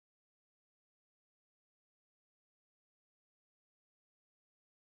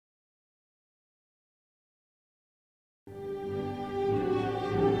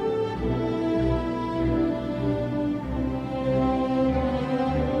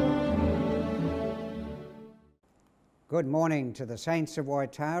Good morning to the saints of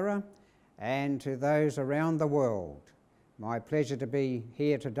Waitara and to those around the world. My pleasure to be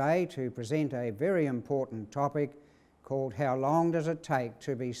here today to present a very important topic called How Long Does It Take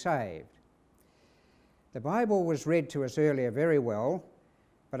to Be Saved? The Bible was read to us earlier very well,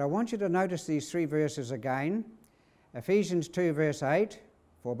 but I want you to notice these three verses again. Ephesians 2 verse 8,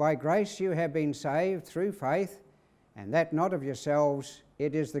 "For by grace you have been saved through faith, and that not of yourselves,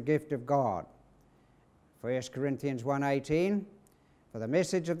 it is the gift of God." 1 Corinthians 1:18, "For the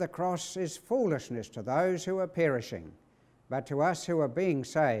message of the cross is foolishness to those who are perishing, but to us who are being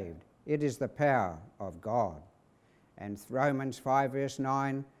saved, it is the power of God." And Romans 5 verse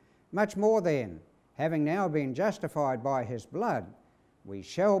 9, "Much more then, having now been justified by his blood, we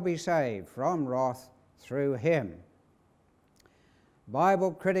shall be saved from wrath through him."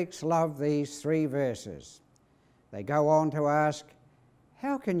 Bible critics love these three verses. They go on to ask,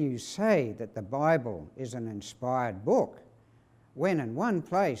 how can you say that the Bible is an inspired book when in one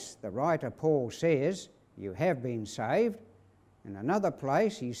place the writer Paul says you have been saved, in another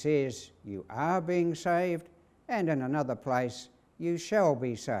place he says you are being saved, and in another place you shall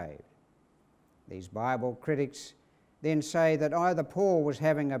be saved? These Bible critics then say that either Paul was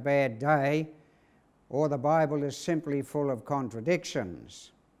having a bad day or the Bible is simply full of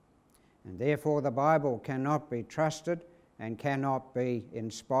contradictions, and therefore the Bible cannot be trusted and cannot be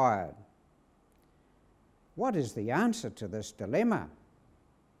inspired. What is the answer to this dilemma?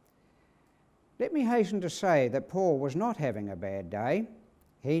 Let me hasten to say that Paul was not having a bad day.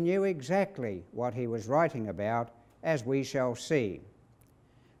 He knew exactly what he was writing about, as we shall see.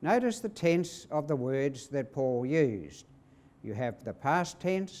 Notice the tense of the words that Paul used. You have the past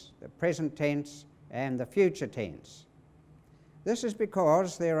tense, the present tense, and the future tense. This is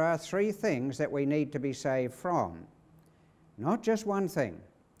because there are three things that we need to be saved from, not just one thing.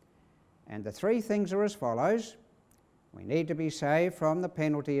 And the three things are as follows. We need to be saved from the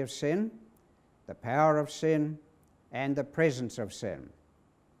penalty of sin, the power of sin, and the presence of sin.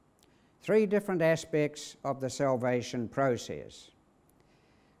 Three different aspects of the salvation process.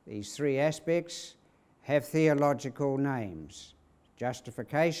 These three aspects have theological names: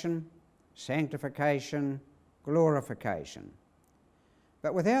 justification, sanctification, glorification.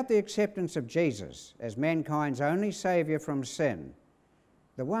 But without the acceptance of Jesus as mankind's only Saviour from sin,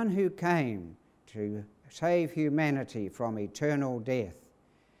 the one who came to save humanity from eternal death,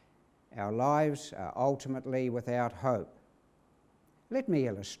 our lives are ultimately without hope. Let me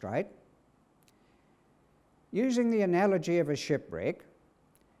illustrate. Using the analogy of a shipwreck,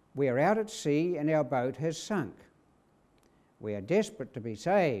 we are out at sea and our boat has sunk. We are desperate to be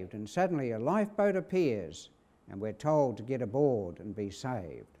saved, and suddenly a lifeboat appears and we're told to get aboard and be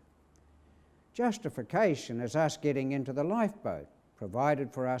saved. Justification is us getting into the lifeboat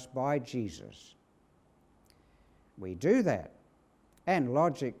provided for us by Jesus. We do that, and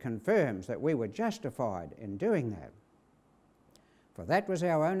logic confirms that we were justified in doing that, for that was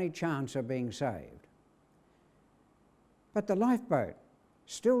our only chance of being saved. But the lifeboat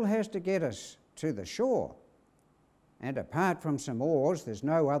still has to get us to the shore, and apart from some oars, there's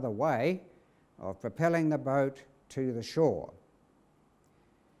no other way of propelling the boat to the shore.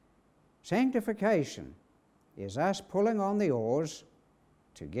 Sanctification is us pulling on the oars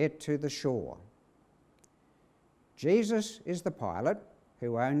to get to the shore. Jesus is the pilot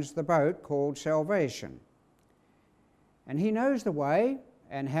who owns the boat called salvation, and he knows the way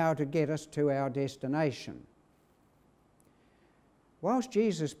and how to get us to our destination. Whilst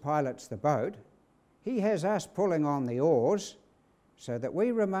Jesus pilots the boat, he has us pulling on the oars so that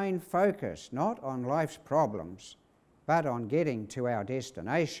we remain focused not on life's problems, but on getting to our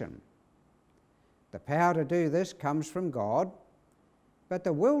destination. The power to do this comes from God, but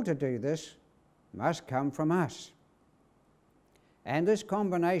the will to do this must come from us. And this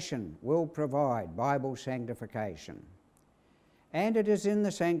combination will provide Bible sanctification. And it is in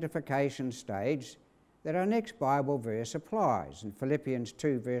the sanctification stage that our next Bible verse applies, in Philippians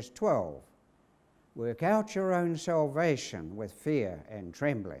 2 verse 12. "Work out your own salvation with fear and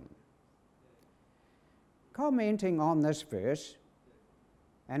trembling." Commenting on this verse,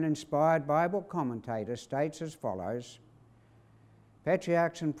 an inspired Bible commentator states as follows,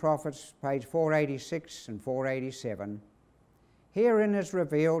 Patriarchs and Prophets, page 486 and 487, "Herein is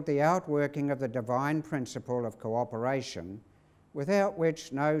revealed the outworking of the divine principle of cooperation, without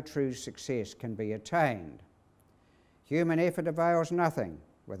which no true success can be attained. Human effort avails nothing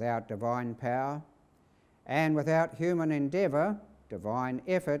without divine power, and without human endeavour, divine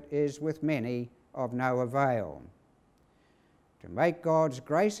effort is with many of no avail. To make God's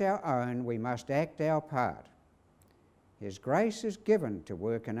grace our own, we must act our part. His grace is given to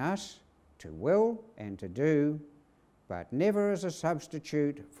work in us, to will and to do, but never as a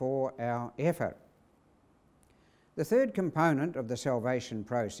substitute for our effort. The third component of the salvation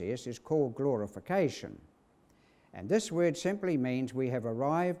process is called glorification, and this word simply means we have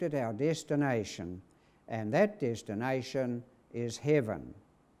arrived at our destination, and that destination is heaven.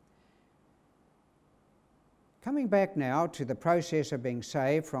 Coming back now to the process of being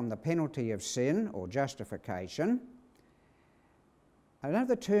saved from the penalty of sin or justification,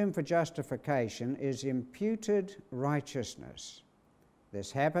 another term for justification is imputed righteousness.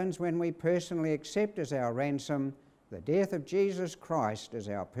 This happens when we personally accept as our ransom the death of Jesus Christ as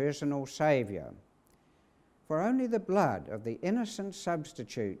our personal Saviour. For only the blood of the innocent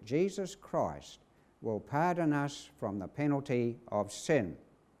substitute, Jesus Christ, will pardon us from the penalty of sin.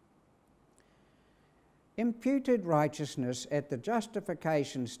 Imputed righteousness at the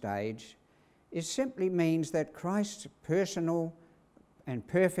justification stage simply means that Christ's personal and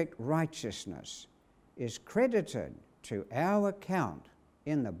perfect righteousness is credited to our account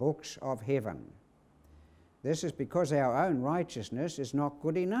in the books of heaven. This is because our own righteousness is not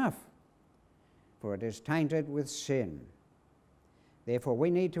good enough, for it is tainted with sin. Therefore, we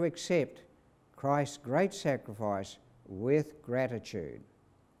need to accept Christ's great sacrifice with gratitude.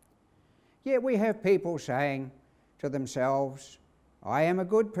 Yet we have people saying to themselves, I am a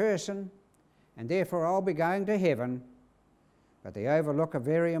good person, and therefore I'll be going to heaven, but they overlook a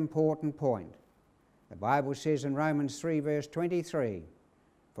very important point. The Bible says in Romans 3 verse 23,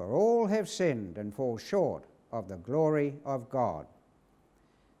 for all have sinned and fall short of the glory of God.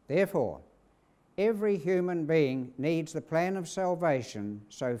 Therefore, every human being needs the plan of salvation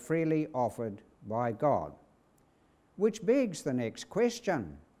so freely offered by God. Which begs the next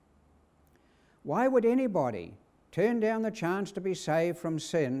question. Why would anybody turn down the chance to be saved from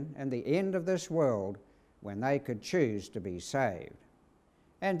sin and the end of this world when they could choose to be saved,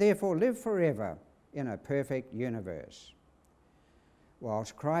 and therefore live forever in a perfect universe?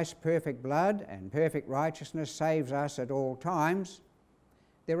 Whilst Christ's perfect blood and perfect righteousness saves us at all times,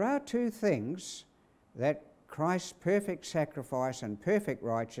 there are two things that Christ's perfect sacrifice and perfect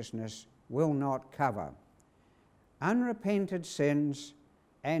righteousness will not cover: unrepented sins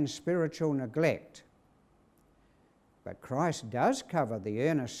and spiritual neglect. But Christ does cover the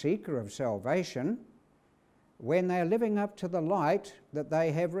earnest seeker of salvation when they are living up to the light that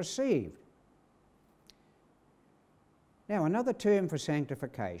they have received. Now, another term for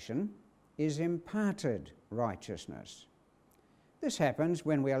sanctification is imparted righteousness. This happens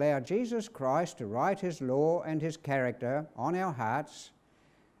when we allow Jesus Christ to write his law and his character on our hearts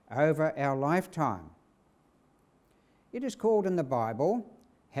over our lifetime. It is called in the Bible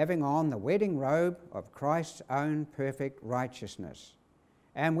having on the wedding robe of Christ's own perfect righteousness.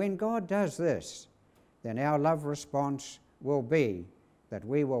 And when God does this, then our love response will be that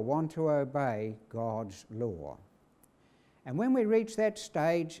we will want to obey God's law. And when we reach that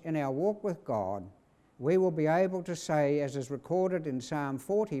stage in our walk with God, we will be able to say, as is recorded in Psalm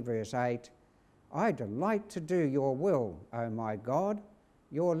 40 verse 8, I delight to do your will, O my God,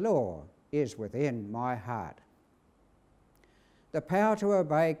 your law is within my heart. The power to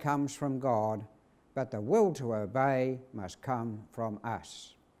obey comes from God, but the will to obey must come from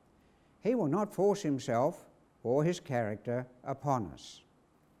us. He will not force himself or his character upon us.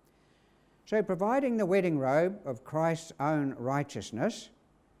 So providing the wedding robe of Christ's own righteousness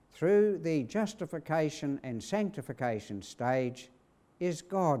through the justification and sanctification stage is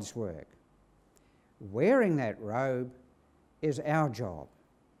God's work. Wearing that robe is our job.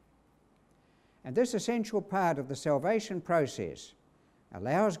 And this essential part of the salvation process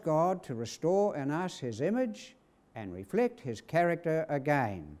allows God to restore in us his image and reflect his character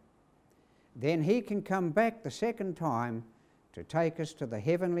again. Then he can come back the second time to take us to the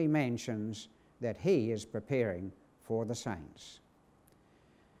heavenly mansions that he is preparing for the saints.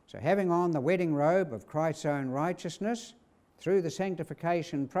 So having on the wedding robe of Christ's own righteousness through the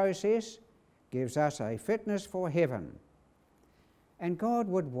sanctification process gives us a fitness for heaven. And God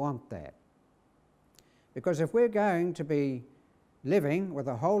would want that. Because if we're going to be living with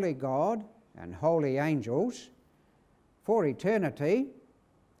a holy God and holy angels for eternity,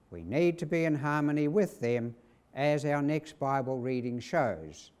 we need to be in harmony with them, as our next Bible reading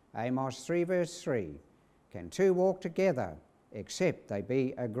shows. Amos 3 verse 3, can two walk together except they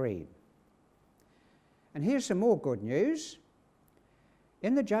be agreed? And here's some more good news.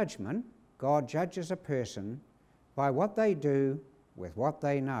 In the judgment, God judges a person by what they do with what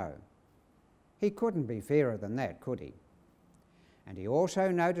they know. He couldn't be fairer than that, could he? And he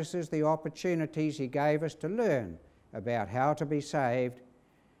also notices the opportunities he gave us to learn about how to be saved,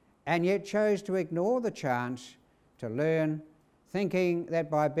 and yet chose to ignore the chance to learn, thinking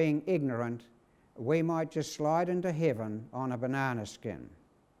that by being ignorant we might just slide into heaven on a banana skin.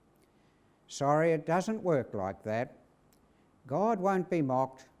 Sorry, it doesn't work like that. God won't be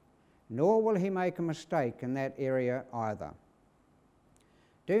mocked, nor will he make a mistake in that area either.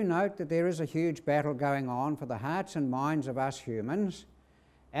 Do note that there is a huge battle going on for the hearts and minds of us humans,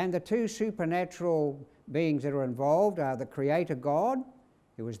 and the two supernatural beings that are involved are the Creator God,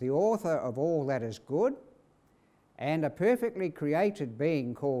 who is the author of all that is good, and a perfectly created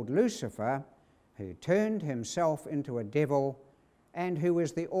being called Lucifer, who turned himself into a devil and who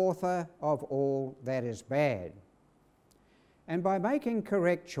is the author of all that is bad. And by making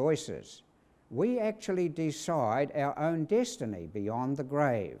correct choices, we actually decide our own destiny beyond the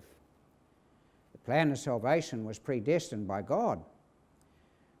grave. The plan of salvation was predestined by God,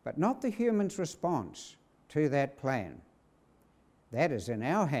 but not the human's response to that plan. That is in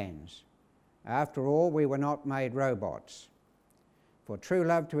our hands. After all, we were not made robots. For true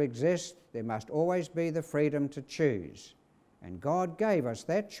love to exist, there must always be the freedom to choose, and God gave us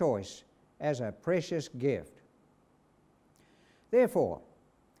that choice as a precious gift. Therefore,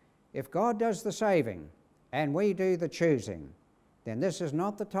 if God does the saving and we do the choosing, then this is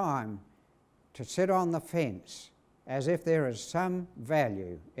not the time to sit on the fence as if there is some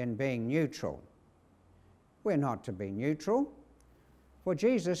value in being neutral. We're not to be neutral, for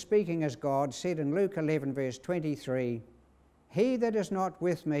Jesus, speaking as God, said in Luke 11 verse 23, "He that is not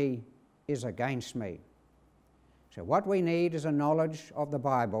with me is against me." So what we need is a knowledge of the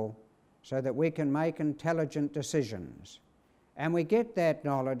Bible so that we can make intelligent decisions. And we get that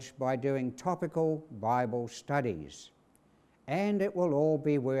knowledge by doing topical Bible studies. And it will all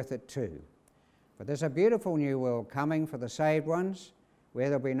be worth it too. For there's a beautiful new world coming for the saved ones, where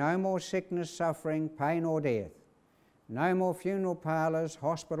there'll be no more sickness, suffering, pain or death. No more funeral parlours,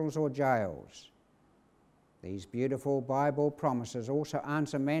 hospitals or jails. These beautiful Bible promises also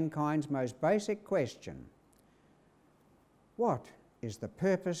answer mankind's most basic question: what is the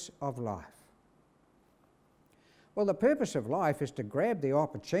purpose of life? Well, the purpose of life is to grab the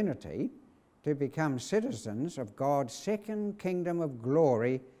opportunity to become citizens of God's second kingdom of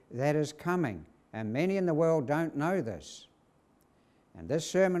glory that is coming, and many in the world don't know this. And this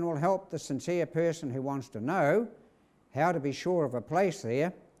sermon will help the sincere person who wants to know how to be sure of a place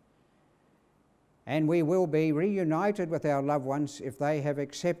there, and we will be reunited with our loved ones if they have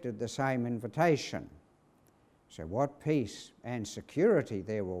accepted the same invitation. So what peace and security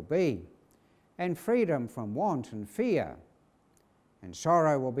there will be, and freedom from want and fear, and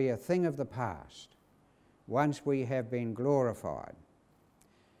sorrow will be a thing of the past once we have been glorified.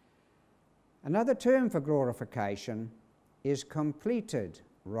 Another term for glorification is completed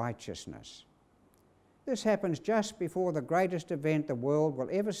righteousness. This happens just before the greatest event the world will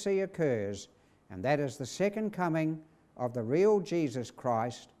ever see occurs, and that is the second coming of the real Jesus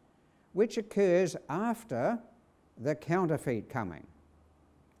Christ, which occurs after the counterfeit coming.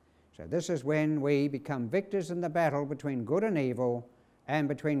 So this is when we become victors in the battle between good and evil and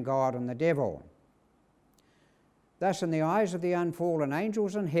between God and the devil. Thus, in the eyes of the unfallen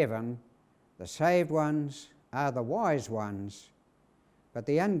angels in heaven, the saved ones are the wise ones, but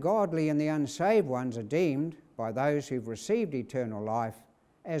the ungodly and the unsaved ones are deemed by those who've received eternal life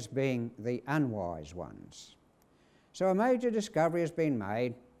as being the unwise ones. So a major discovery has been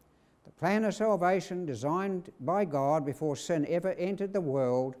made. The plan of salvation designed by God before sin ever entered the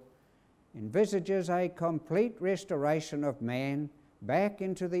world envisages a complete restoration of man back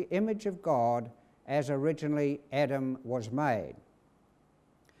into the image of God as originally Adam was made.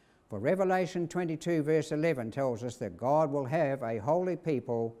 For Revelation 22 verse 11 tells us that God will have a holy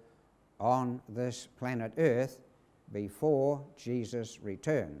people on this planet Earth before Jesus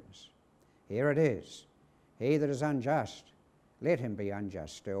returns. Here it is: "He that is unjust, let him be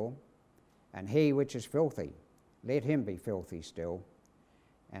unjust still, and he which is filthy, let him be filthy still.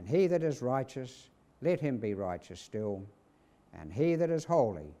 And he that is righteous, let him be righteous still. And he that is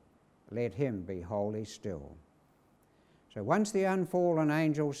holy, let him be holy still." So once the unfallen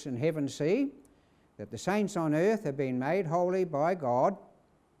angels in heaven see that the saints on earth have been made holy by God,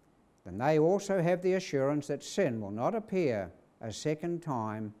 then they also have the assurance that sin will not appear a second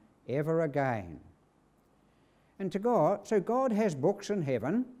time ever again. And so God has books in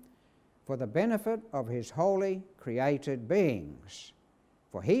heaven for the benefit of his holy created beings.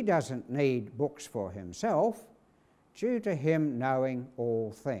 For he doesn't need books for himself, due to him knowing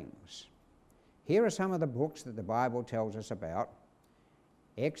all things. Here are some of the books that the Bible tells us about.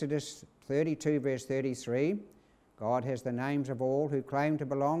 Exodus 32 verse 33, God has the names of all who claim to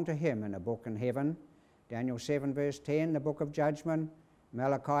belong to him in a book in heaven. Daniel 7 verse 10, the book of judgment.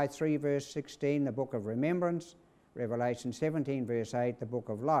 Malachi 3 verse 16, the book of remembrance. Revelation 17 verse 8, the book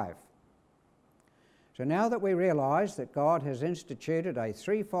of life. So now that we realise that God has instituted a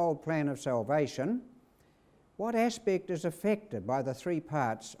threefold plan of salvation, what aspect is affected by the three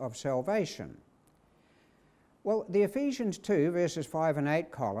parts of salvation? Well, the Ephesians 2 verses 5 and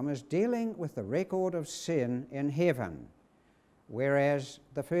 8 column is dealing with the record of sin in heaven, whereas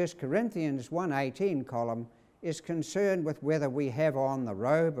the 1 Corinthians 1:18 column is concerned with whether we have on the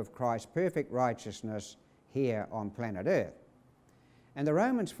robe of Christ's perfect righteousness here on planet Earth. And the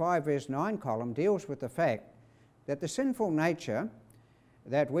Romans 5 verse 9 column deals with the fact that the sinful nature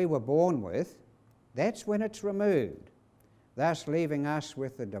that we were born with, that's when it's removed, thus leaving us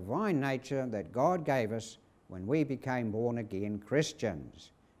with the divine nature that God gave us when we became born-again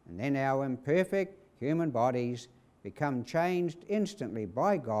Christians. And then our imperfect human bodies become changed instantly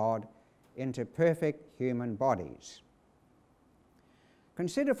by God into perfect human bodies.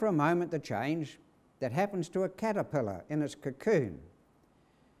 Consider for a moment the change that happens to a caterpillar in its cocoon.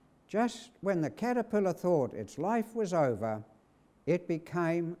 Just when the caterpillar thought its life was over, it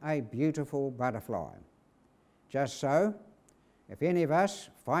became a beautiful butterfly. Just so, if any of us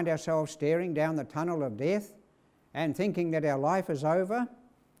find ourselves staring down the tunnel of death and thinking that our life is over,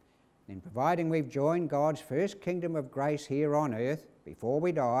 then providing we've joined God's first kingdom of grace here on earth before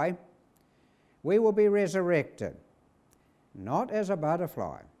we die, we will be resurrected, not as a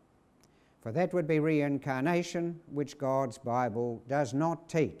butterfly, for that would be reincarnation, which God's Bible does not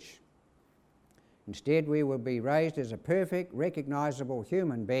teach. Instead, we will be raised as a perfect, recognizable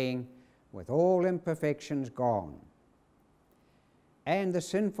human being with all imperfections gone. And the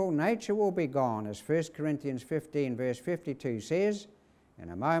sinful nature will be gone, as 1 Corinthians 15 verse 52 says, in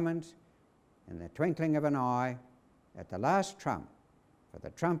a moment, in the twinkling of an eye, at the last trump, for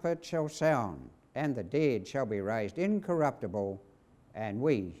the trumpet shall sound, and the dead shall be raised incorruptible, and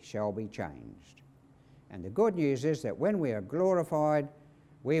we shall be changed. And the good news is that when we are glorified,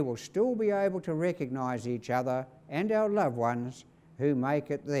 we will still be able to recognize each other and our loved ones who make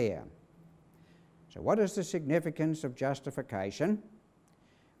it there. So what is the significance of justification?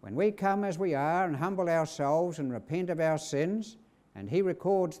 When we come as we are and humble ourselves and repent of our sins, and He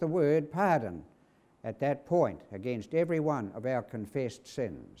records the word pardon at that point against every one of our confessed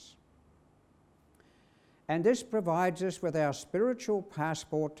sins. And this provides us with our spiritual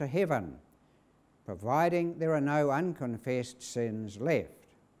passport to heaven, providing there are no unconfessed sins left.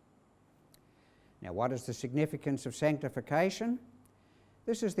 Now, what is the significance of sanctification?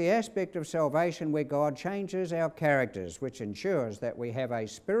 This is the aspect of salvation where God changes our characters, which ensures that we have a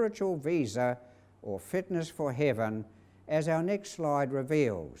spiritual visa or fitness for heaven, as our next slide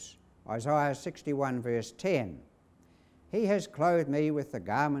reveals. Isaiah 61 verse 10. He has clothed me with the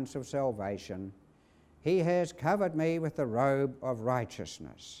garments of salvation. He has covered me with the robe of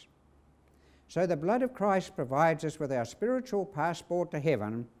righteousness. So the blood of Christ provides us with our spiritual passport to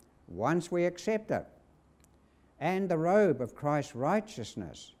heaven once we accept it. And the robe of Christ's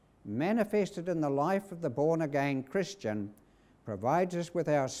righteousness, manifested in the life of the born-again Christian, provides us with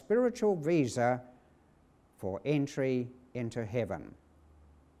our spiritual visa for entry into heaven.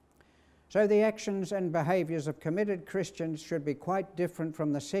 So the actions and behaviours of committed Christians should be quite different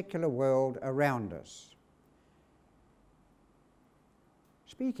from the secular world around us.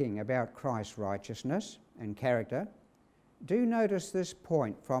 Speaking about Christ's righteousness and character, do notice this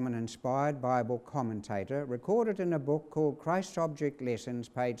point from an inspired Bible commentator recorded in a book called Christ's Object Lessons,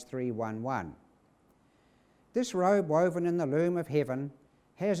 page 311. This robe woven in the loom of heaven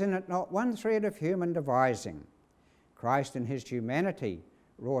has in it not one thread of human devising. Christ in His humanity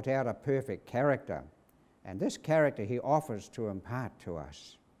wrought out a perfect character, and this character He offers to impart to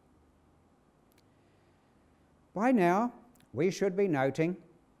us. By now, we should be noting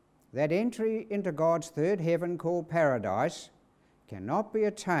that entry into God's third heaven, called paradise, cannot be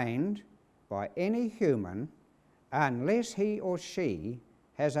attained by any human unless he or she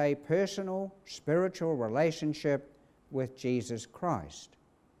has a personal spiritual relationship with Jesus Christ.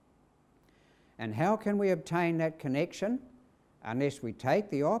 And how can we obtain that connection? Unless we take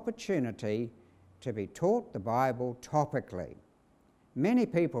the opportunity to be taught the Bible topically. Many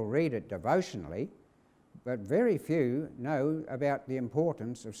people read it devotionally, but very few know about the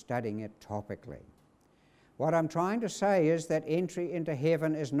importance of studying it topically. What I'm trying to say is that entry into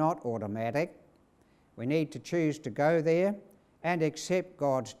heaven is not automatic. We need to choose to go there and accept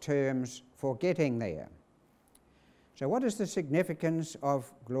God's terms for getting there. So what is the significance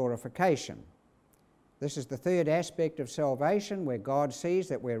of glorification? This is the third aspect of salvation, where God sees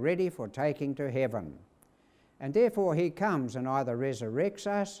that we're ready for taking to heaven. And therefore He comes and either resurrects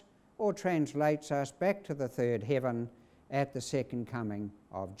us or translates us back to the third heaven at the second coming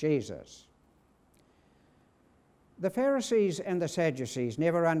of Jesus. The Pharisees and the Sadducees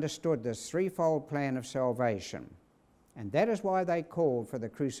never understood this threefold plan of salvation, and that is why they called for the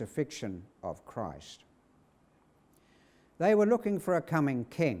crucifixion of Christ. They were looking for a coming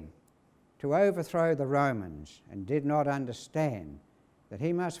king to overthrow the Romans and did not understand that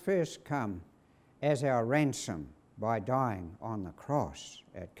he must first come as our ransom by dying on the cross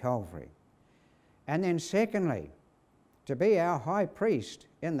at Calvary. And then secondly, to be our high priest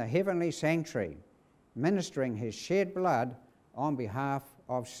in the heavenly sanctuary, ministering his shed blood on behalf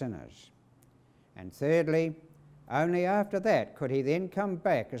of sinners. And thirdly, only after that could he then come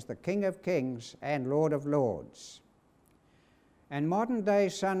back as the King of Kings and Lord of Lords. And modern-day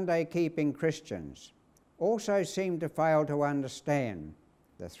Sunday-keeping Christians also seem to fail to understand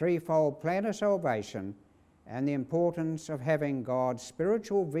the threefold plan of salvation and the importance of having God's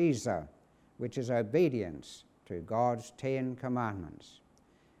spiritual visa, which is obedience to God's 10 commandments.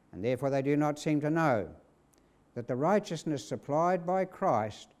 And therefore they do not seem to know that the righteousness supplied by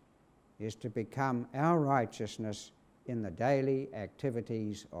Christ is to become our righteousness in the daily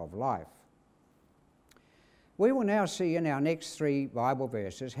activities of life. We will now see in our next 3 Bible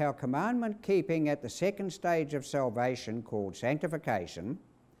verses how commandment keeping at the second stage of salvation, called sanctification,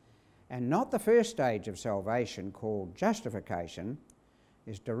 and not the first stage of salvation, called justification,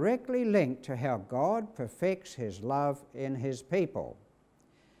 is directly linked to how God perfects his love in his people.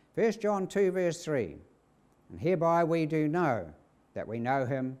 1 John 2 verse 3, and hereby we do know that we know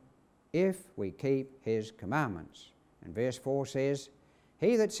him if we keep his commandments. And verse 4 says,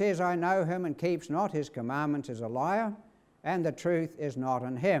 he that says, I know him, and keeps not his commandments is a liar, and the truth is not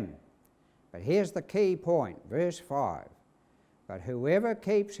in him. But here's the key point, verse 5. But whoever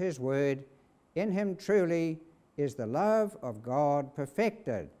keeps his word, in him truly is the love of God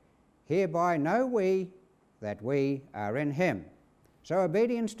perfected. Hereby know we that we are in him. So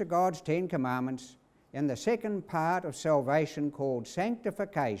obedience to God's 10 commandments in the second part of salvation, called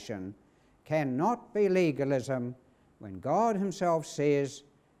sanctification, cannot be legalism when God himself says,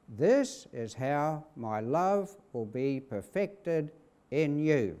 this is how my love will be perfected in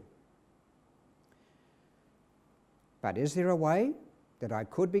you. But is there a way that I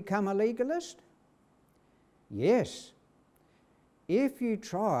could become a legalist? Yes. If you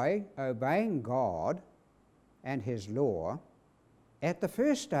try obeying God and his law at the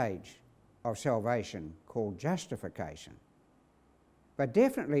first stage of salvation, called justification, but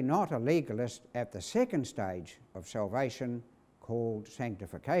definitely not a legalist at the second stage of salvation, called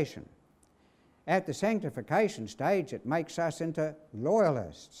sanctification. At the sanctification stage, it makes us into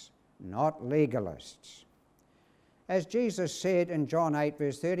loyalists, not legalists. As Jesus said in John 8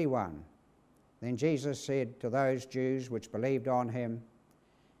 verse 31, then Jesus said to those Jews which believed on him,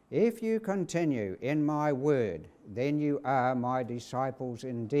 if you continue in my word, then you are my disciples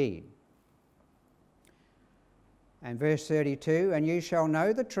indeed. And verse 32, and you shall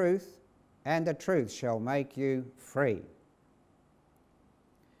know the truth, and the truth shall make you free.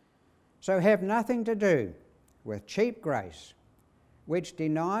 So have nothing to do with cheap grace, which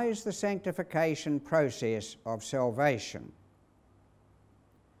denies the sanctification process of salvation.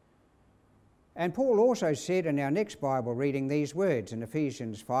 And Paul also said in our next Bible reading these words in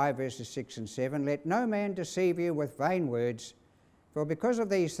Ephesians 5 verses 6 and 7, let no man deceive you with vain words, for because of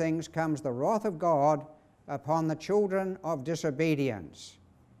these things comes the wrath of God upon the children of disobedience.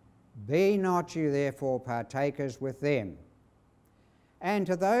 Be not you therefore partakers with them. And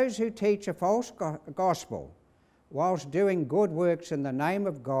to those who teach a false gospel, whilst doing good works in the name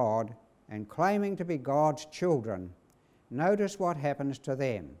of God and claiming to be God's children, notice what happens to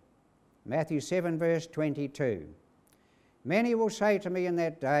them. Matthew 7 verse 22. Many will say to me in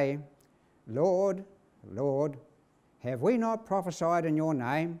that day, Lord, Lord, have we not prophesied in your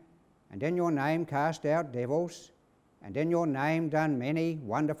name, and in your name cast out devils, and in your name done many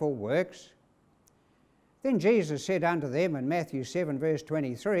wonderful works? Then Jesus said unto them in Matthew 7 verse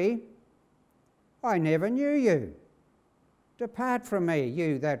 23, I never knew you. Depart from me,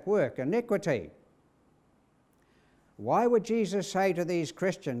 you that work iniquity. Why would Jesus say to these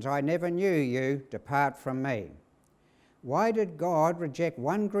Christians, I never knew you, depart from me? Why did God reject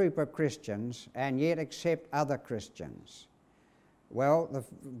one group of Christians and yet accept other Christians? Well, the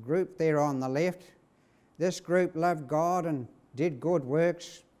group there on the left, this group loved God and did good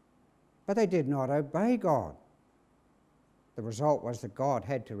works, but they did not obey God. The result was that God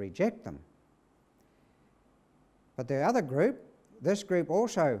had to reject them. But the other group, this group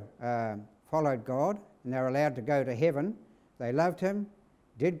also followed God, and they're allowed to go to heaven. They loved him,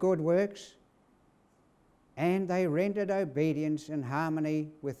 did good works, and they rendered obedience in harmony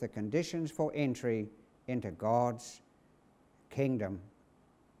with the conditions for entry into God's kingdom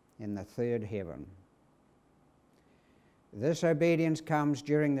in the third heaven. This obedience comes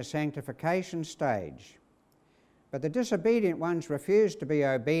during the sanctification stage. But the disobedient ones refused to be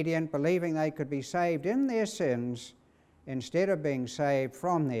obedient, believing they could be saved in their sins instead of being saved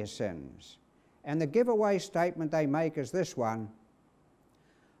from their sins. And the giveaway statement they make is this one: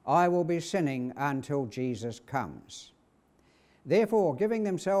 I will be sinning until Jesus comes. Therefore, giving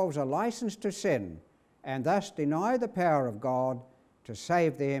themselves a license to sin and thus deny the power of God to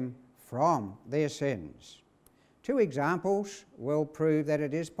save them from their sins. Two examples will prove that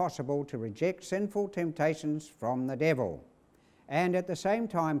it is possible to reject sinful temptations from the devil, and at the same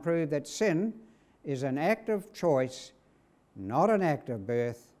time prove that sin is an act of choice, not an act of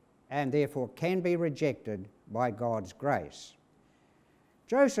birth, and therefore can be rejected by God's grace.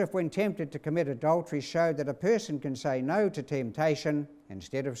 Joseph, when tempted to commit adultery, showed that a person can say no to temptation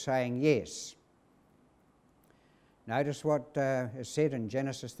instead of saying yes. Notice what is said in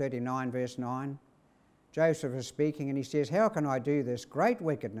Genesis 39 verse 9. Joseph is speaking and he says, how can I do this great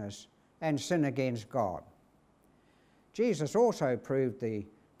wickedness and sin against God? Jesus also proved the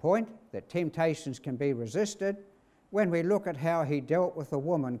point that temptations can be resisted when we look at how he dealt with the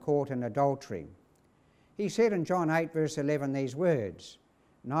woman caught in adultery. He said in John 8 verse 11 these words,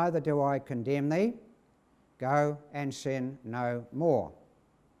 neither do I condemn thee, go and sin no more.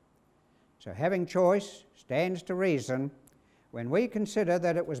 So having choice stands to reason when we consider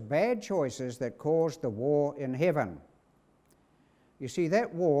that it was bad choices that caused the war in heaven. You see,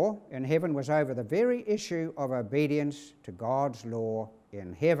 that war in heaven was over the very issue of obedience to God's law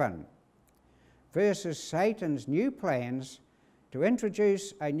in heaven, versus Satan's new plans to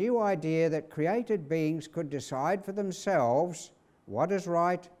introduce a new idea that created beings could decide for themselves what is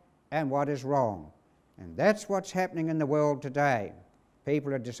right and what is wrong. And that's what's happening in the world today.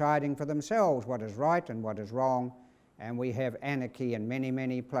 People are deciding for themselves what is right and what is wrong, and we have anarchy in many,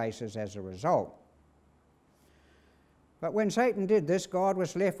 many places as a result. But when Satan did this, God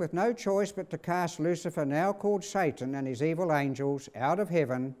was left with no choice but to cast Lucifer, now called Satan, and his evil angels out of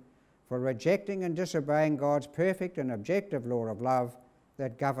heaven for rejecting and disobeying God's perfect and objective law of love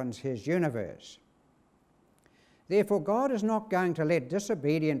that governs his universe. Therefore, God is not going to let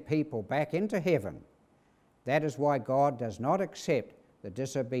disobedient people back into heaven. That is why God does not accept the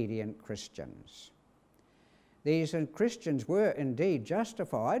disobedient Christians. These Christians were indeed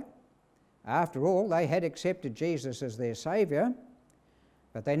justified. After all, they had accepted Jesus as their Saviour,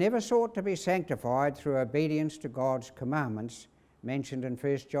 but they never sought to be sanctified through obedience to God's commandments mentioned in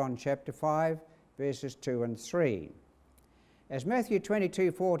 1 John chapter 5, verses 2 and 3. As Matthew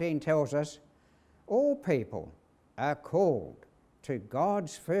 22:14 tells us, all people are called to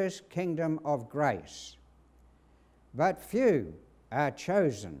God's first kingdom of grace, but few are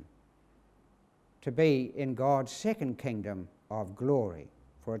chosen to be in God's second kingdom of glory,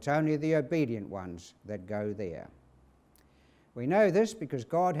 for it's only the obedient ones that go there. We know this because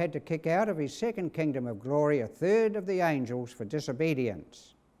God had to kick out of his second kingdom of glory a third of the angels for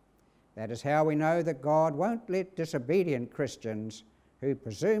disobedience. That is how we know that God won't let disobedient Christians who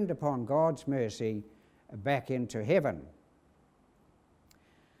presumed upon God's mercy back into heaven.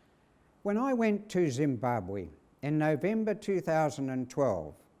 When I went to Zimbabwe in November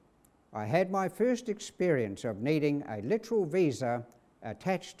 2012, I had my first experience of needing a literal visa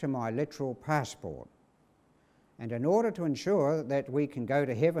attached to my literal passport. And in order to ensure that we can go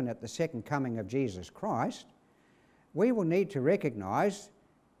to heaven at the second coming of Jesus Christ, we will need to recognize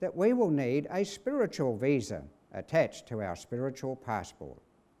that we will need a spiritual visa attached to our spiritual passport.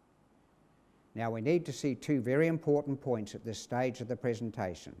 Now, we need to see two very important points at this stage of the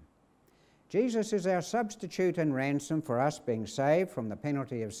presentation. Jesus is our substitute and ransom for us being saved from the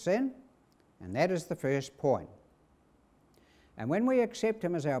penalty of sin, and that is the first point. And when we accept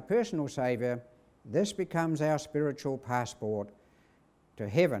him as our personal Saviour, this becomes our spiritual passport to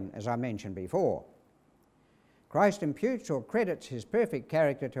heaven, as I mentioned before. Christ imputes or credits his perfect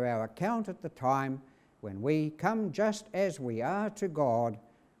character to our account at the time when we come just as we are to God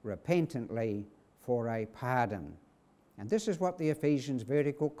repentantly for a pardon. And this is what the Ephesians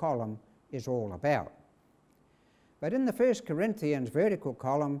vertical column is all about. But in the 1 Corinthians vertical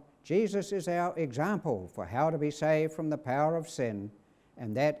column, Jesus is our example for how to be saved from the power of sin,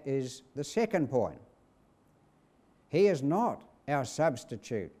 and that is the second point. He is not our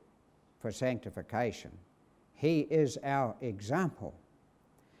substitute for sanctification. He is our example.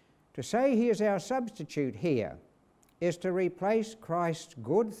 To say he is our substitute here is to replace Christ's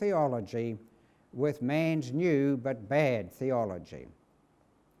good theology with man's new but bad theology.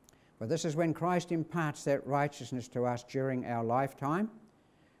 For this is when Christ imparts that righteousness to us during our lifetime,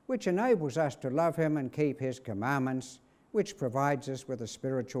 which enables us to love him and keep his commandments, which provides us with a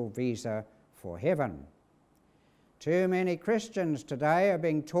spiritual visa for heaven. Too many Christians today are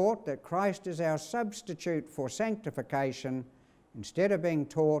being taught that Christ is our substitute for sanctification instead of being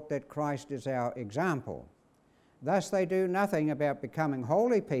taught that Christ is our example. Thus they do nothing about becoming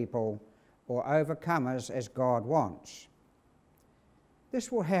holy people or overcomers as God wants.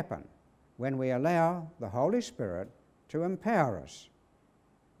 This will happen when we allow the Holy Spirit to empower us.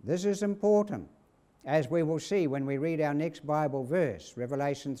 This is important, as we will see when we read our next Bible verse,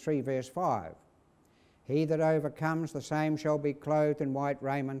 Revelation 3 verse 5. He that overcomes, the same shall be clothed in white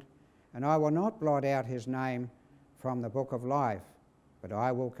raiment, and I will not blot out his name from the book of life, but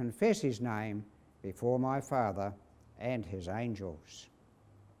I will confess his name before my Father and his angels.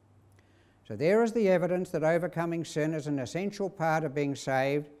 So there is the evidence that overcoming sin is an essential part of being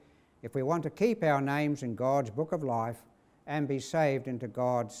saved if we want to keep our names in God's book of life and be saved into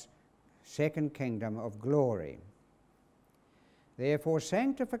God's second kingdom of glory. Therefore,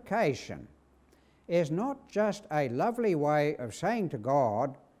 sanctification is not just a lovely way of saying to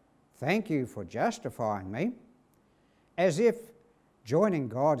God, "Thank you for justifying me," as if joining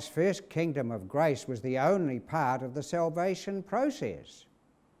God's first kingdom of grace was the only part of the salvation process.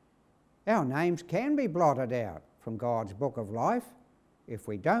 Our names can be blotted out from God's book of life if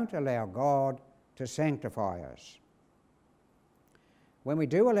we don't allow God to sanctify us. When we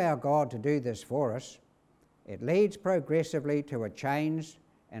do allow God to do this for us, it leads progressively to a changed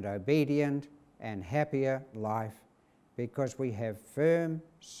and obedient and happier life because we have firm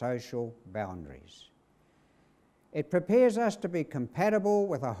social boundaries. It prepares us to be compatible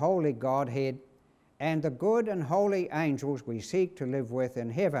with a holy Godhead and the good and holy angels we seek to live with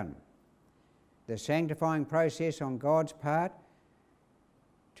in heaven. The sanctifying process on God's part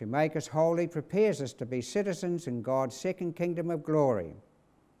to make us holy prepares us to be citizens in God's second kingdom of glory.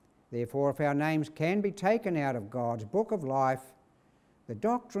 Therefore, if our names can be taken out of God's book of life, the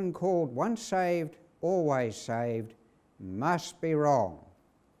doctrine called once saved, always saved must be wrong.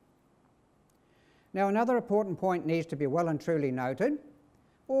 Now, another important point needs to be well and truly noted.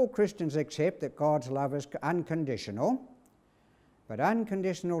 All Christians accept that God's love is unconditional, but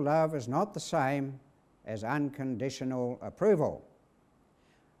unconditional love is not the same as unconditional approval.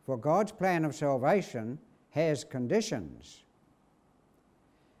 For God's plan of salvation has conditions.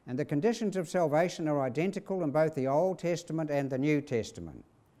 And the conditions of salvation are identical in both the Old Testament and the New Testament.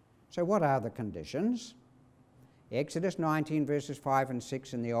 So what are the conditions? Exodus 19 verses 5 and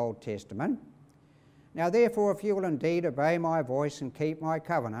 6 in the Old Testament. Now therefore, if you will indeed obey my voice and keep my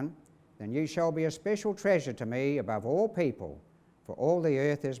covenant, then you shall be a special treasure to me above all people, for all the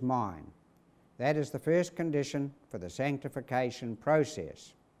earth is mine. That is the first condition for the sanctification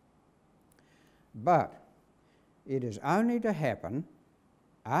process. But it is only to happen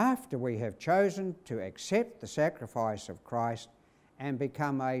after we have chosen to accept the sacrifice of Christ and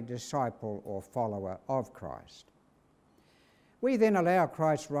become a disciple or follower of Christ. We then allow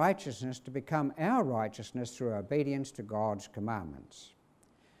Christ's righteousness to become our righteousness through obedience to God's commandments.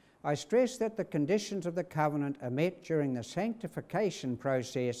 I stress that the conditions of the covenant are met during the sanctification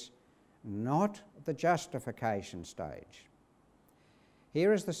process, not the justification stage.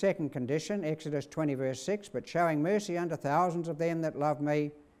 Here is the second condition, Exodus 20 verse 6, but showing mercy unto thousands of them that love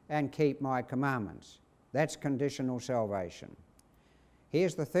me and keep my commandments. That's conditional salvation.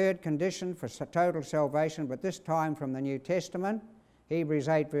 Here's the third condition for total salvation, but this time from the New Testament, Hebrews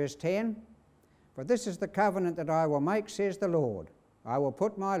 8 verse 10. For this is the covenant that I will make, says the Lord. I will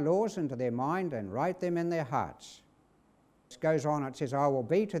put my laws into their mind and write them in their hearts. It goes on, it says, I will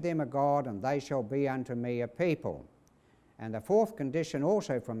be to them a God, and they shall be unto me a people. And the fourth condition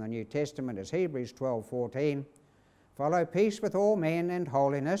also from the New Testament is Hebrews 12:14. Follow peace with all men and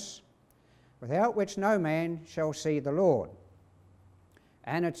holiness, without which no man shall see the Lord.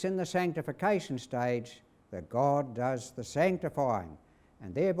 And it's in the sanctification stage that God does the sanctifying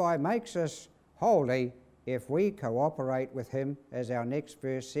and thereby makes us holy if we cooperate with him, as our next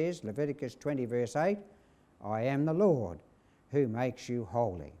verse says, Leviticus 20 verse 8, I am the Lord who makes you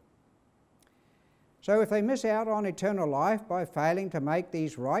holy. So if they miss out on eternal life by failing to make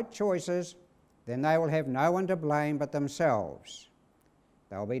these right choices, then they will have no one to blame but themselves.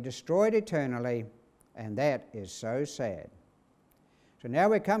 They'll be destroyed eternally, and that is so sad. So now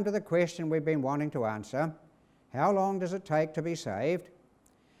we come to the question we've been wanting to answer. How long does it take to be saved?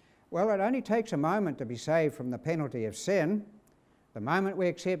 Well, it only takes a moment to be saved from the penalty of sin. The moment we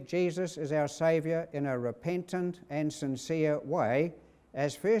accept Jesus as our Saviour in a repentant and sincere way,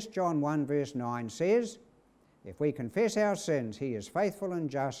 as 1 John 1 verse 9 says, if we confess our sins, he is faithful and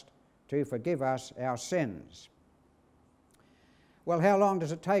just to forgive us our sins. Well, how long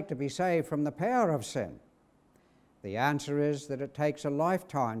does it take to be saved from the power of sin? The answer is that it takes a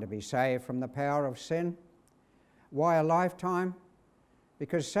lifetime to be saved from the power of sin. Why a lifetime?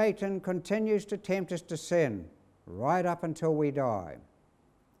 Because Satan continues to tempt us to sin right up until we die.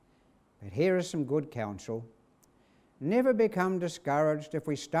 But here is some good counsel. Never become discouraged if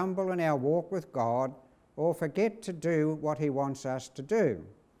we stumble in our walk with God or forget to do what He wants us to do.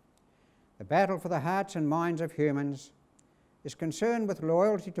 The battle for the hearts and minds of humans is concerned with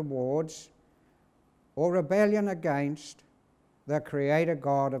loyalty towards or rebellion against the Creator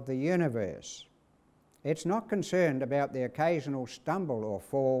God of the universe. It's not concerned about the occasional stumble or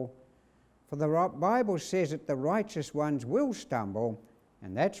fall, for the Bible says that the righteous ones will stumble,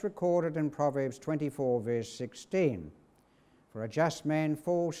 and that's recorded in Proverbs 24 verse 16. For a just man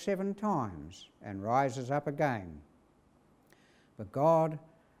falls 7 times and rises up again. But God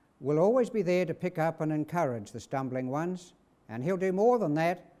will always be there to pick up and encourage the stumbling ones, and He'll do more than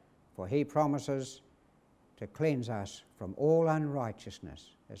that, for He promises to cleanse us from all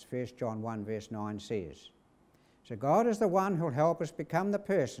unrighteousness, as 1 John 1 verse 9 says. So God is the one who'll help us become the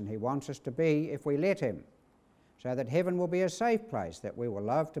person He wants us to be if we let Him, so that heaven will be a safe place that we will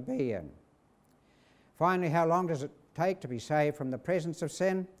love to be in. Finally, how long does it take to be saved from the presence of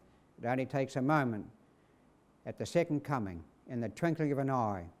sin? It only takes a moment at the second coming, in the twinkling of an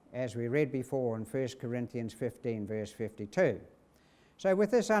eye, as we read before in 1 Corinthians 15 verse 52. So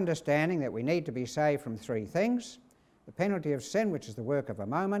with this understanding that we need to be saved from 3 things: the penalty of sin, which is the work of a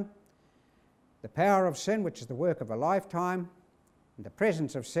moment; the power of sin, which is the work of a lifetime; and the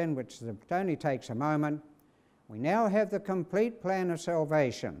presence of sin, which only takes a moment, we now have the complete plan of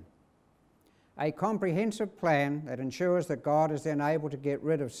salvation. A comprehensive plan that ensures that God is then able to get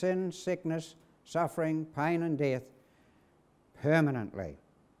rid of sin, sickness, suffering, pain and death permanently.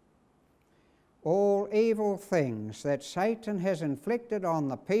 All evil things that Satan has inflicted on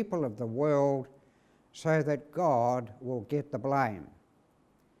the people of the world, so that God will get the blame.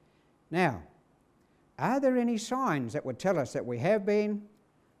 Now, are there any signs that would tell us that we have been,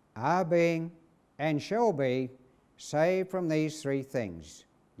 are being, and shall be saved from these 3 things?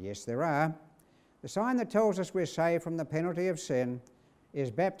 Yes, there are. The sign that tells us we're saved from the penalty of sin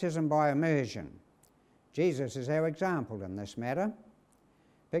is baptism by immersion. Jesus is our example in this matter.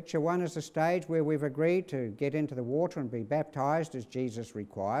 Picture 1 is the stage where we've agreed to get into the water and be baptized as Jesus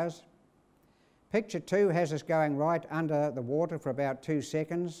requires. Picture 2 has us going right under the water for about 2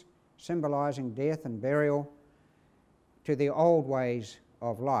 seconds, symbolizing death and burial to the old ways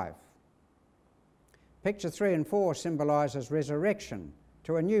of life. Picture 3 and 4 symbolizes resurrection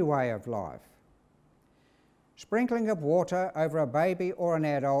to a new way of life. Sprinkling of water over a baby or an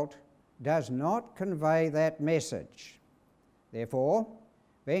adult does not convey that message. Therefore,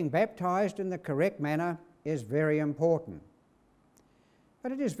 being baptized in the correct manner is very important.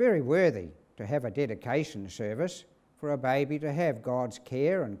 But it is very worthy to have a dedication service for a baby to have God's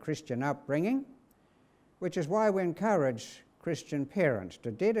care and Christian upbringing, which is why we encourage Christian parents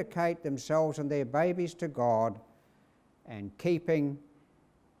to dedicate themselves and their babies to God and keeping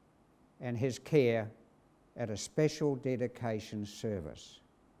and His care at a special dedication service.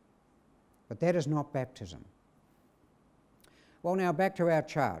 But that is not baptism. Well, now back to our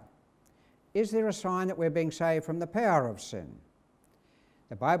chart. Is there a sign that we're being saved from the power of sin?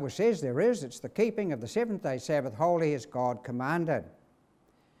 The Bible says there is. It's the keeping of the 7th-day Sabbath holy as God commanded.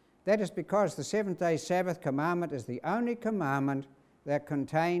 That is because the 7th-day Sabbath commandment is the only commandment that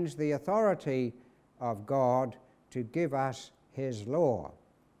contains the authority of God to give us His law.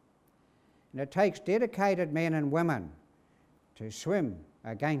 And it takes dedicated men and women to swim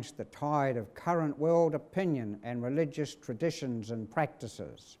against the tide of current world opinion and religious traditions and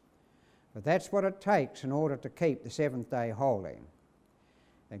practices. But that's what it takes in order to keep the 7th day holy.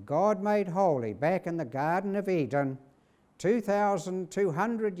 That God made holy back in the Garden of Eden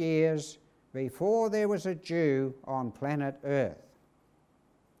 2,200 years before there was a Jew on planet Earth.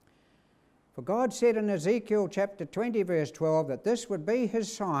 For God said in Ezekiel chapter 20 verse 12 that this would be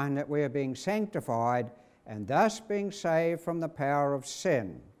His sign that we are being sanctified and thus being saved from the power of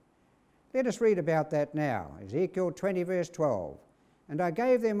sin. Let us read about that now. Ezekiel 20 verse 12. And I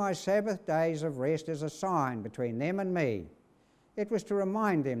gave them my Sabbath days of rest as a sign between them and me. It was to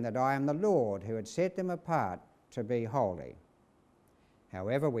remind them that I am the Lord who had set them apart to be holy.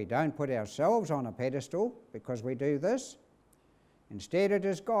 However, we don't put ourselves on a pedestal because we do this. Instead, it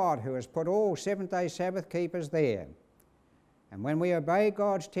is God who has put all 7th-day Sabbath keepers there. And when we obey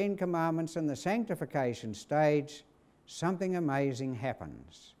God's 10 commandments in the sanctification stage, something amazing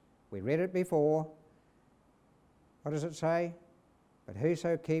happens. We read it before. What does it say? But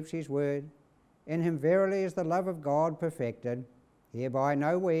whoso keeps His word, in him verily is the love of God perfected. Hereby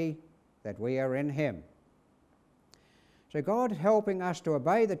know we that we are in Him. So God helping us to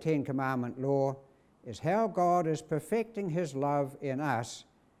obey the 10 commandment law is how God is perfecting his love in us,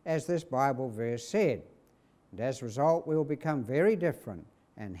 as this Bible verse said. And as a result, we will become very different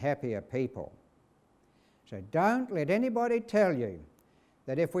and happier people. So don't let anybody tell you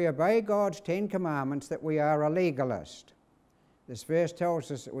that if we obey God's 10 commandments that we are a legalist. This verse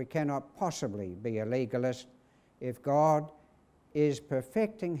tells us that we cannot possibly be a legalist if God is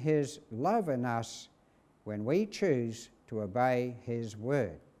perfecting his love in us when we choose to obey his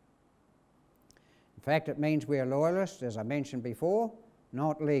word. In fact, it means we are loyalists, as I mentioned before,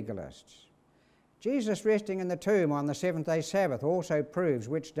 not legalists. Jesus resting in the tomb on the seventh-day Sabbath also proves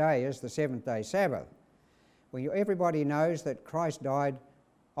which day is the seventh-day Sabbath. Well, everybody knows that Christ died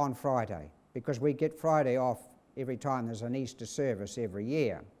on Friday, because we get Friday off every time there's an Easter service every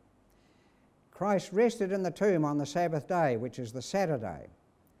year. Christ rested in the tomb on the Sabbath day, which is the Saturday,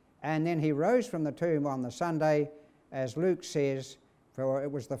 and then he rose from the tomb on the Sunday, as Luke says, for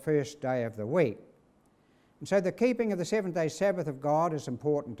it was the first day of the week. And so the keeping of the seventh-day Sabbath of God is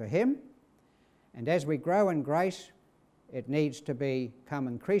important to him, and as we grow in grace, it needs to become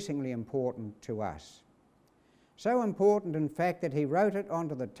increasingly important to us. So important, in fact, that he wrote it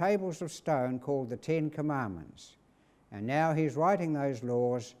onto the tables of stone called the 10 Commandments. And now he's writing those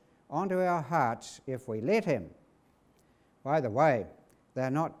laws onto our hearts if we let him. By the way, they're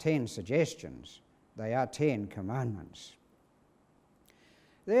not 10 suggestions, they are 10 commandments.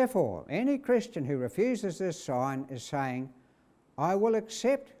 Therefore, any Christian who refuses this sign is saying, I will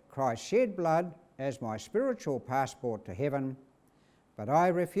accept Christ's shed blood as my spiritual passport to heaven, but I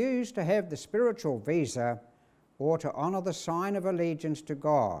refuse to have the spiritual visa or to honour the sign of allegiance to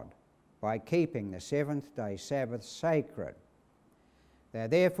God by keeping the seventh-day Sabbath sacred. They are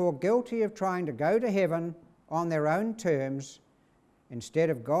therefore guilty of trying to go to heaven on their own terms instead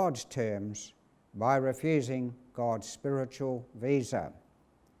of God's terms by refusing God's spiritual visa.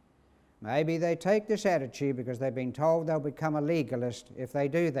 Maybe they take this attitude because they've been told they'll become a legalist if they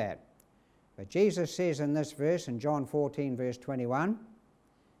do that. But Jesus says in this verse, in John 14, verse 21,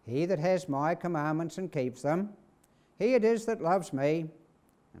 he that has my commandments and keeps them, he it is that loves me,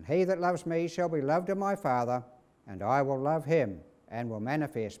 and he that loves me shall be loved of my Father, and I will love him and will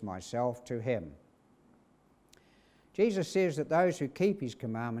manifest myself to him. Jesus says that those who keep his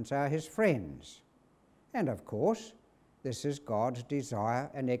commandments are his friends. And of course, this is God's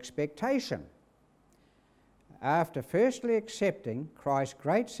desire and expectation. After firstly accepting Christ's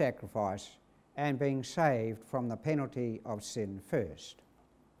great sacrifice and being saved from the penalty of sin first.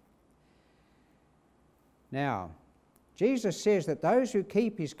 Now, Jesus says that those who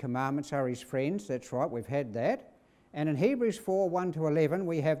keep his commandments are his friends. That's right, we've had that. And in Hebrews 4, 1-11,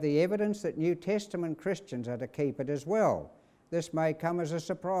 we have the evidence that New Testament Christians are to keep it as well. This may come as a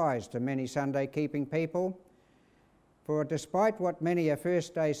surprise to many Sunday-keeping people, for despite what many a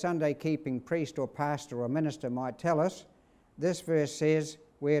first-day Sunday-keeping priest or pastor or minister might tell us, this verse says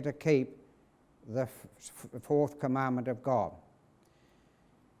we're to keep the fourth commandment of God.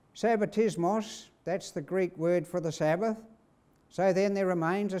 Sabbatismos, that's the Greek word for the Sabbath. So then there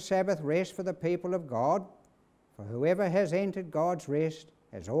remains a Sabbath rest for the people of God, for whoever has entered God's rest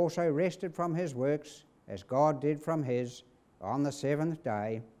has also rested from his works, as God did from his, on the seventh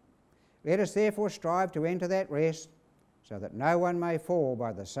day. Let us therefore strive to enter that rest, so that no one may fall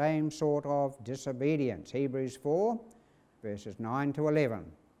by the same sort of disobedience. Hebrews 4, verses 9-11.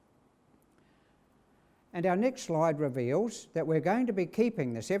 And our next slide reveals that we're going to be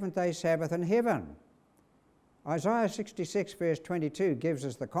keeping the seventh-day Sabbath in heaven. Isaiah 66, verse 22 gives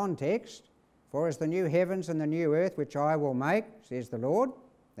us the context. For as the new heavens and the new earth which I will make, says the Lord.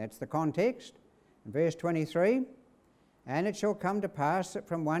 That's the context. In verse 23, and it shall come to pass that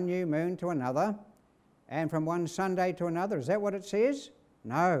from one new moon to another, and from one Sunday to another. Is that what it says?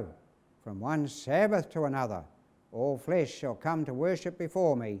 No. From one Sabbath to another, all flesh shall come to worship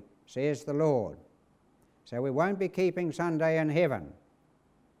before me, says the Lord. So we won't be keeping Sunday in heaven.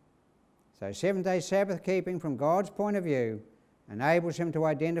 So seventh-day Sabbath keeping from God's point of view enables him to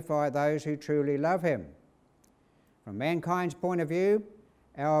identify those who truly love him. From mankind's point of view,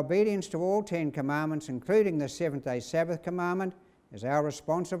 our obedience to all 10 commandments, including the seventh-day Sabbath commandment, is our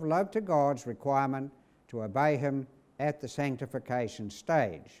response of love to God's requirement to obey him at the sanctification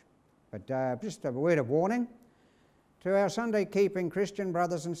stage. But just a word of warning to our Sunday-keeping Christian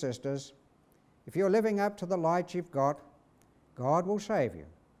brothers and sisters: if you're living up to the light you've got, God will save you.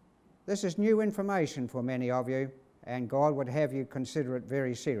 This is new information for many of you, and God would have you consider it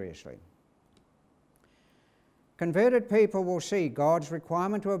very seriously. Converted people will see God's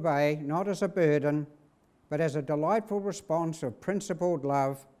requirement to obey not as a burden, but as a delightful response of principled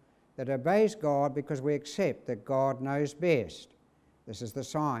love that obeys God because we accept that God knows best. This is the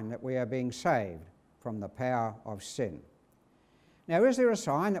sign that we are being saved from the power of sin. Now, is there a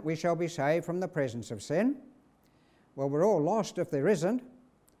sign that we shall be saved from the presence of sin? Well, we're all lost if there isn't.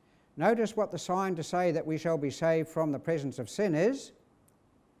 Notice what the sign to say that we shall be saved from the presence of sin is: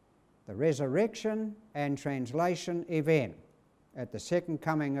 the resurrection and translation event at the second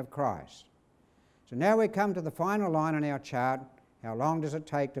coming of Christ. So now we come to the final line on our chart. How long does it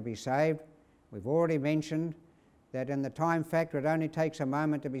take to be saved? We've already mentioned that in the time factor it only takes a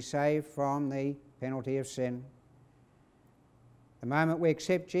moment to be saved from the penalty of sin. The moment we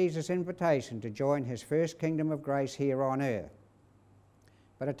accept Jesus' invitation to join his first kingdom of grace here on earth.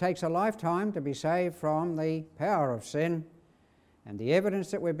 But it takes a lifetime to be saved from the power of sin, and the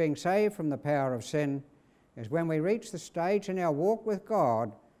evidence that we're being saved from the power of sin is when we reach the stage in our walk with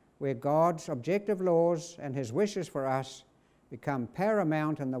God where God's objective laws and his wishes for us become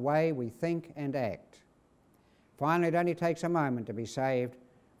paramount in the way we think and act. Finally, it only takes a moment to be saved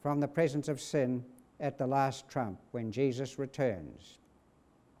from the presence of sin at the last trump when Jesus returns.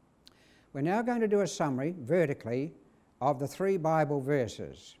 We're now going to do a summary, vertically, of the 3 Bible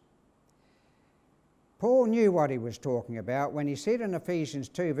verses. Paul knew what he was talking about when he said in Ephesians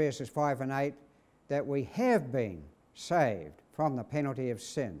 2 verses 5 and 8 that we have been saved from the penalty of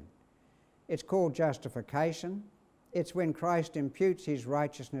sin. It's called justification. It's when Christ imputes his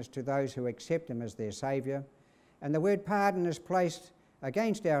righteousness to those who accept him as their Saviour. And the word pardon is placed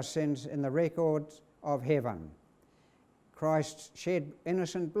against our sins in the records of heaven. Christ's shed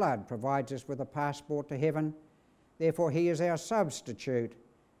innocent blood provides us with a passport to heaven. Therefore, he is our substitute,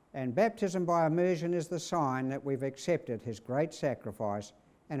 and baptism by immersion is the sign that we've accepted his great sacrifice,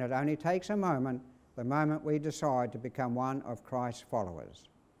 and it only takes a moment, the moment we decide to become one of Christ's followers.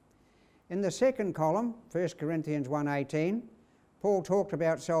 In the second column, 1 Corinthians 1:18, Paul talked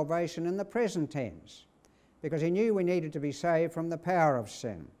about salvation in the present tense because he knew we needed to be saved from the power of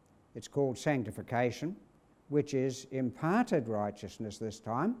sin. It's called sanctification, which is imparted righteousness this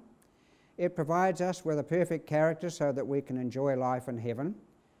time. It provides us with a perfect character so that we can enjoy life in heaven.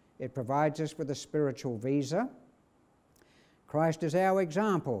 It provides us with a spiritual visa. Christ is our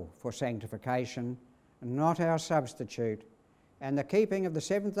example for sanctification, not our substitute. And the keeping of the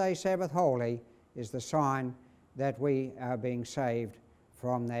seventh-day Sabbath holy is the sign that we are being saved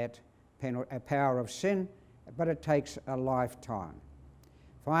from that power of sin, but it takes a lifetime.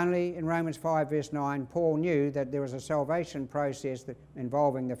 Finally, in Romans 5 verse 9, Paul knew that there was a salvation process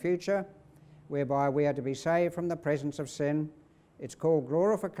involving the future, whereby we are to be saved from the presence of sin. It's called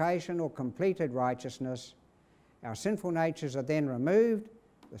glorification or completed righteousness. Our sinful natures are then removed,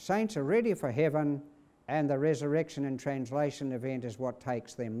 the saints are ready for heaven, and the resurrection and translation event is what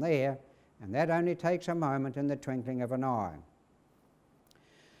takes them there, and that only takes a moment in the twinkling of an eye.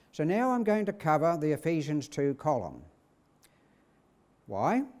 So now I'm going to cover the Ephesians 2 column.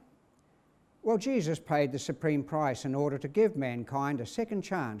 Why? Well, Jesus paid the supreme price in order to give mankind a second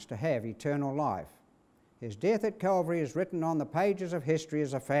chance to have eternal life. His death at Calvary is written on the pages of history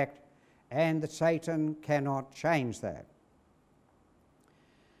as a fact, and that Satan cannot change that.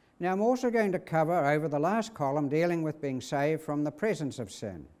 Now, I'm also going to cover over the last column dealing with being saved from the presence of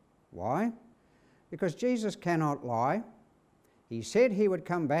sin. Why? Because Jesus cannot lie. He said he would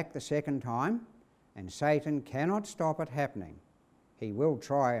come back the second time, and Satan cannot stop it happening. He will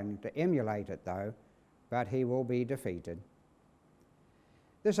try to emulate it though, but he will be defeated.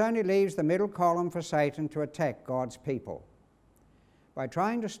 This only leaves the middle column for Satan to attack God's people by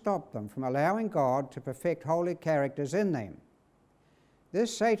trying to stop them from allowing God to perfect holy characters in them.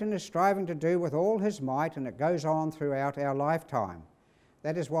 This Satan is striving to do with all his might, and it goes on throughout our lifetime.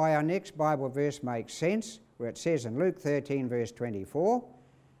 That is why our next Bible verse makes sense, where it says in Luke 13 verse 24,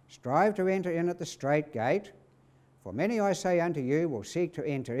 "Strive to enter in at the strait gate, for many, I say unto you, will seek to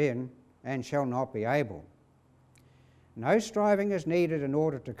enter in, and shall not be able." No striving is needed in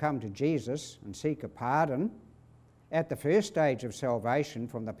order to come to Jesus and seek a pardon at the first stage of salvation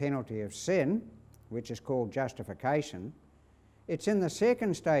from the penalty of sin, which is called justification. It's in the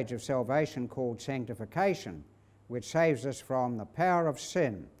second stage of salvation called sanctification, which saves us from the power of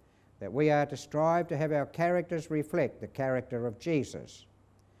sin, that we are to strive to have our characters reflect the character of Jesus.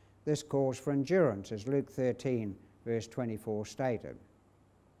 This calls for endurance, as Luke 13 verse 24 stated.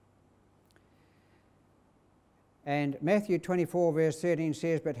 And Matthew 24 verse 13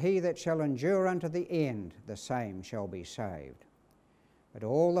 says, "But he that shall endure unto the end, the same shall be saved." But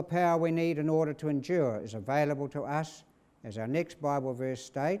all the power we need in order to endure is available to us, as our next Bible verse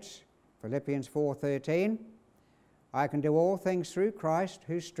states, Philippians 4:13, "I can do all things through Christ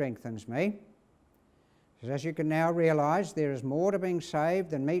who strengthens me." So as you can now realize, there is more to being saved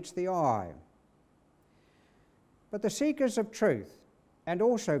than meets the eye. But the seekers of truth, and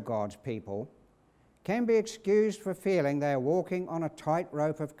also God's people, can be excused for feeling they are walking on a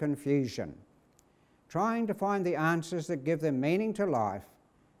tightrope of confusion, trying to find the answers that give them meaning to life,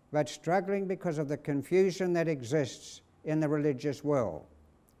 but struggling because of the confusion that exists in the religious world.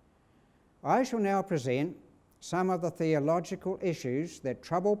 I shall now present some of the theological issues that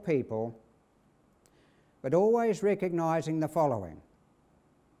trouble people, but always recognizing the following.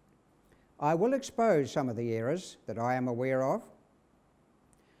 I will expose some of the errors that I am aware of,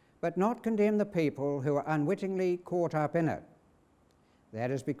 but not condemn the people who are unwittingly caught up in it. That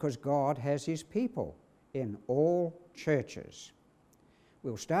is because God has his people in all churches.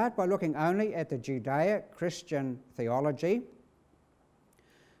 We'll start by looking only at the Judeo-Christian theology,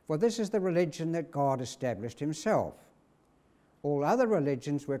 for this is the religion that God established himself. All other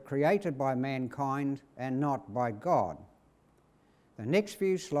religions were created by mankind and not by God. The next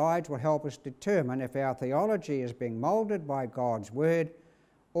few slides will help us determine if our theology is being moulded by God's word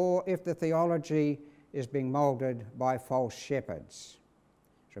or if the theology is being moulded by false shepherds.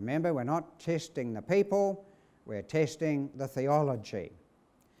 So remember, we're not testing the people, we're testing the theology.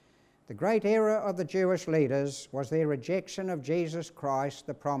 The great error of the Jewish leaders was their rejection of Jesus Christ,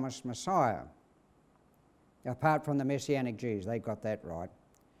 the promised Messiah. Apart from the Messianic Jews, they got that right.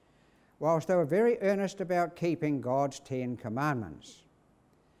 Whilst they were very earnest about keeping God's 10 commandments.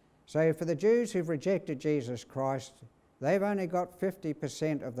 So for the Jews who've rejected Jesus Christ, they've only got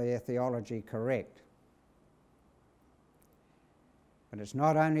 50% of their theology correct. But it's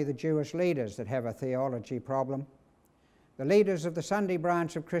not only the Jewish leaders that have a theology problem. The leaders of the Sunday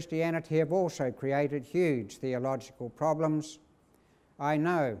branch of Christianity have also created huge theological problems. I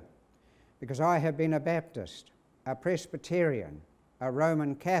know, because I have been a Baptist, a Presbyterian, a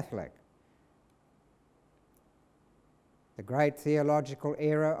Roman Catholic. The great theological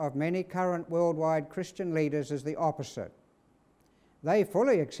error of many current worldwide Christian leaders is the opposite. They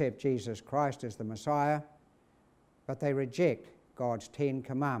fully accept Jesus Christ as the Messiah, but they reject God's 10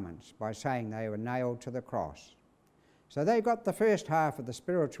 commandments by saying they were nailed to the cross. So they got the first half of the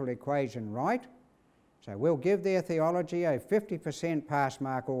spiritual equation right, so we'll give their theology a 50% pass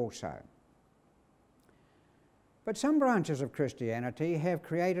mark also. But some branches of Christianity have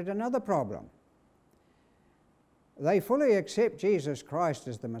created another problem. They fully accept Jesus Christ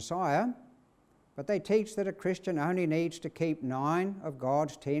as the Messiah, but they teach that a Christian only needs to keep 9 of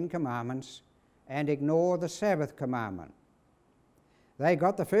God's 10 commandments and ignore the Sabbath commandment. They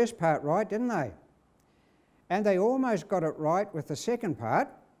got the first part right, didn't they? And they almost got it right with the second part.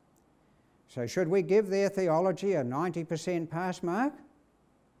 So should we give their theology a 90% pass mark?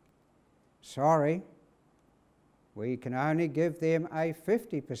 Sorry, we can only give them a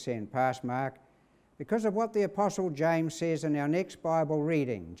 50% pass mark because of what the Apostle James says in our next Bible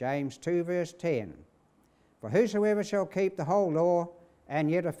reading, James 2 verse 10. For whosoever shall keep the whole law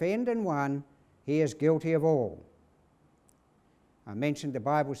and yet offend in one, he is guilty of all. I mentioned the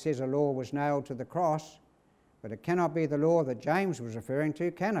Bible says a law was nailed to the cross, but it cannot be the law that James was referring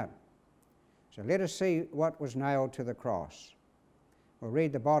to, can it? So let us see what was nailed to the cross. We'll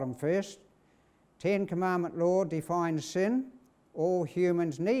read the bottom first. 10 Commandment law defines sin. All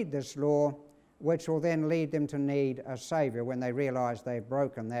humans need this law, which will then lead them to need a Saviour when they realise they've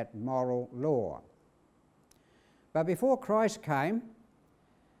broken that moral law. But before Christ came,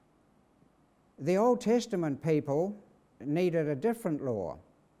 the Old Testament people needed a different law.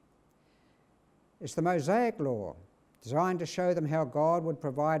 It's the Mosaic law, designed to show them how God would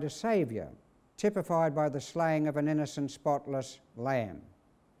provide a Saviour, typified by the slaying of an innocent, spotless lamb.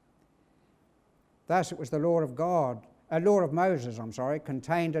 Thus it was the law of God, law of Moses,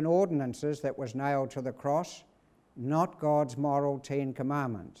 contained in ordinances that was nailed to the cross, not God's moral 10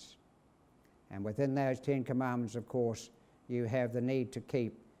 commandments. And within those 10 commandments, of course, you have the need to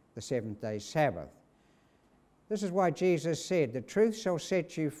keep the seventh-day Sabbath. This is why Jesus said, the truth shall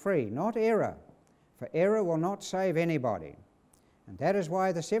set you free, not error, for error will not save anybody. And that is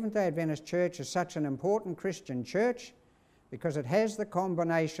why the Seventh-day Adventist Church is such an important Christian church, because it has the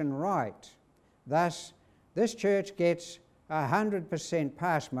combination right. Thus, this church gets a 100%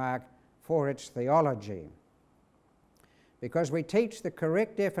 pass mark for its theology. Because we teach the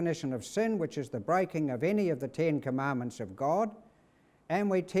correct definition of sin, which is the breaking of any of the 10 commandments of God, and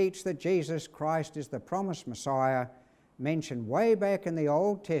we teach that Jesus Christ is the promised Messiah mentioned way back in the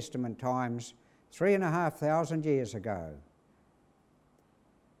Old Testament times, 3,500 years ago.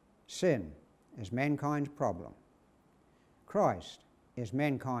 Sin is mankind's problem. Christ is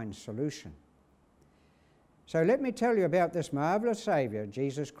mankind's solution. So let me tell you about this marvellous Saviour,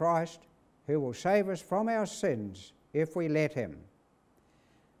 Jesus Christ, who will save us from our sins if we let him.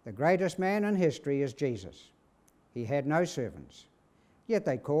 The greatest man in history is Jesus. He had no servants, yet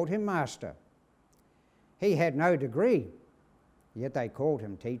they called him Master. He had no degree, yet they called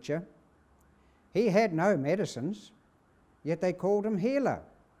him teacher. He had no medicines, yet they called him healer.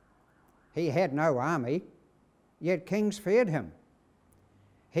 He had no army, yet kings feared him.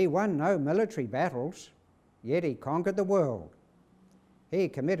 He won no military battles, yet he conquered the world. He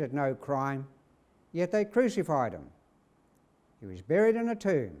committed no crime, yet they crucified him. He was buried in a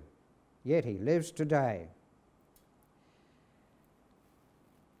tomb, yet he lives today.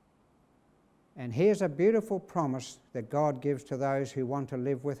 And here's a beautiful promise that God gives to those who want to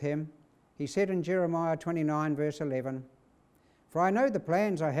live with him. He said in Jeremiah 29 verse 11, "For I know the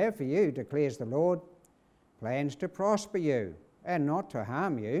plans I have for you, declares the Lord, plans to prosper you and not to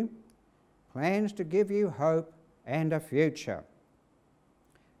harm you, plans to give you hope and a future."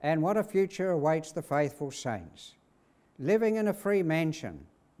 And what a future awaits the faithful saints, living in a free mansion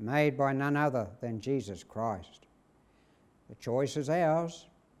made by none other than Jesus Christ. The choice is ours,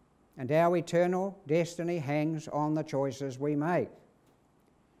 and our eternal destiny hangs on the choices we make.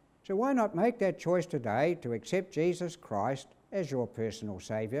 So why not make that choice today to accept Jesus Christ as your personal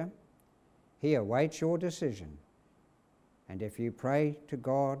Saviour? He awaits your decision. And if you pray to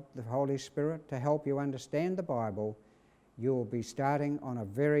God, the Holy Spirit, to help you understand the Bible, you will be starting on a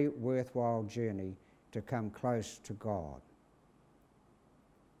very worthwhile journey to come close to God.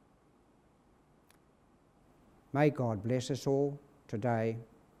 May God bless us all today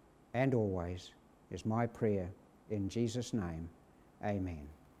and always, is my prayer in Jesus' name.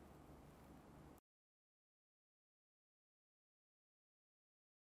 Amen.